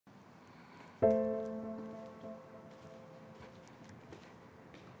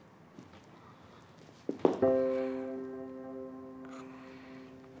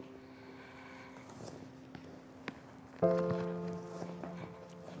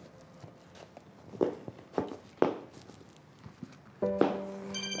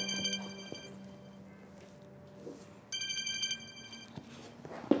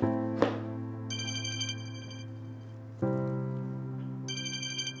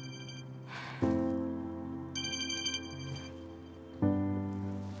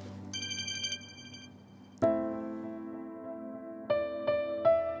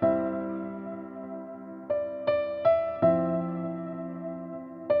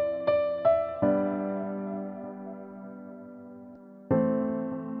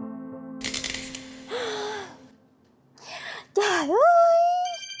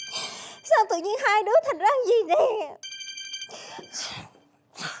nhiên hai đứa thành ra gì nè.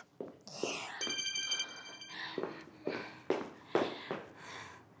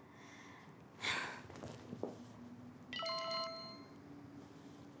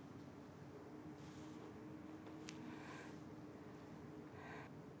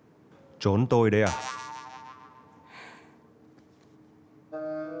 Trốn tôi đấy à?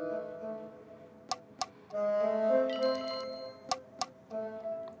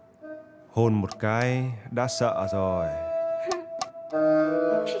 Hôn một cái đã sợ rồi.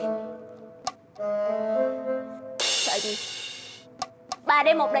 Sợ gì? Bà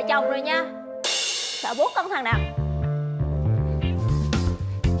đây một đời chồng rồi nha. Sợ bố con thằng nào?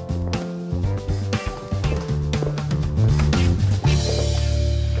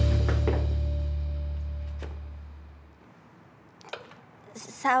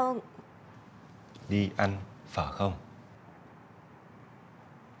 Sao? Đi ăn phở không?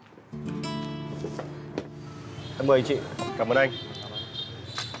 Em mời chị. Cảm ơn anh.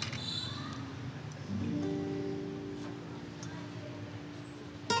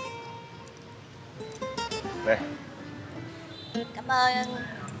 Đây. Cảm ơn.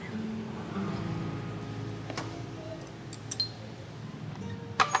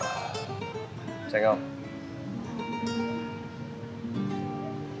 Chanh không?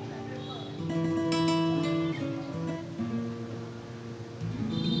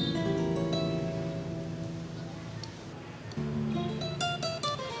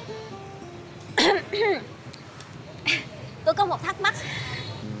 Tôi có một thắc mắc.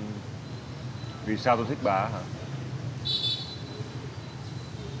 Vì sao tôi thích bà hả?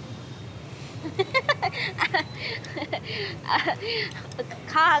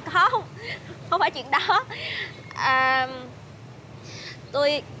 Không phải chuyện đó.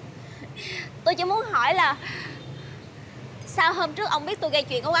 Tôi chỉ muốn hỏi là sao hôm trước ông biết tôi gây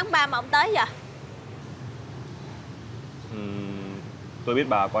chuyện ở quán bar mà ông tới vậy? Tôi biết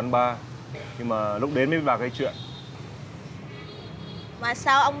bà ở quán bar, nhưng mà lúc đến mới biết bà gây chuyện. Mà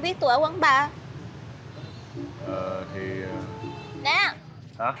sao ông biết tôi ở quán bar? Thì... Nè.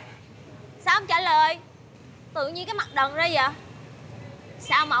 Hả? Sao ông trả lời tự nhiên cái mặt đần ra vậy?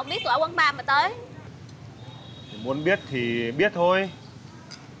 Sao mà ông biết tôi ở quán bar mà tới? Muốn biết thì biết thôi.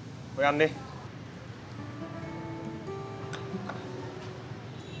 Thôi ăn đi.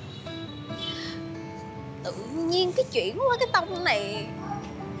 Tự nhiên cái chuyện qua cái tông này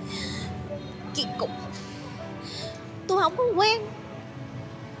kỳ cục. Tôi không có quen.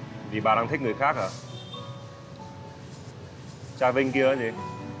 Vì bà đang thích người khác hả? Cha Vinh kia gì?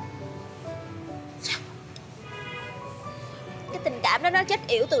 Cái tình cảm đó nó chết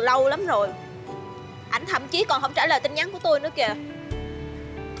yểu từ lâu lắm rồi. Ảnh thậm chí còn không trả lời tin nhắn của tôi nữa kìa.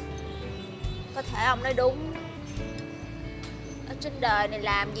 Có thể ông nói đúng. Ở trên đời này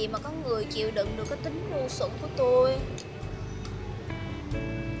làm gì mà có người chịu đựng được cái tính ngu xuẩn của tôi.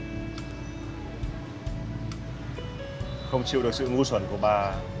 Không chịu được sự ngu xuẩn của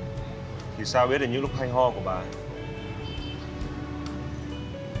bà thì sao biết được những lúc hay ho của bà?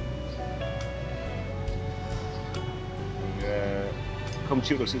 Không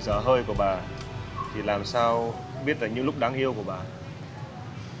chịu được sự dở hơi của bà thì làm sao biết là những lúc đáng yêu của bà?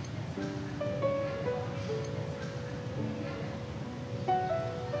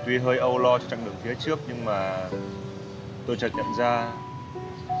 Tuy hơi âu lo cho chặng đường phía trước, nhưng mà tôi chợt nhận ra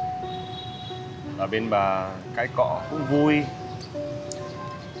ở bên bà cãi cọ cũng vui,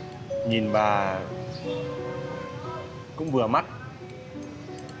 nhìn bà cũng vừa mắt.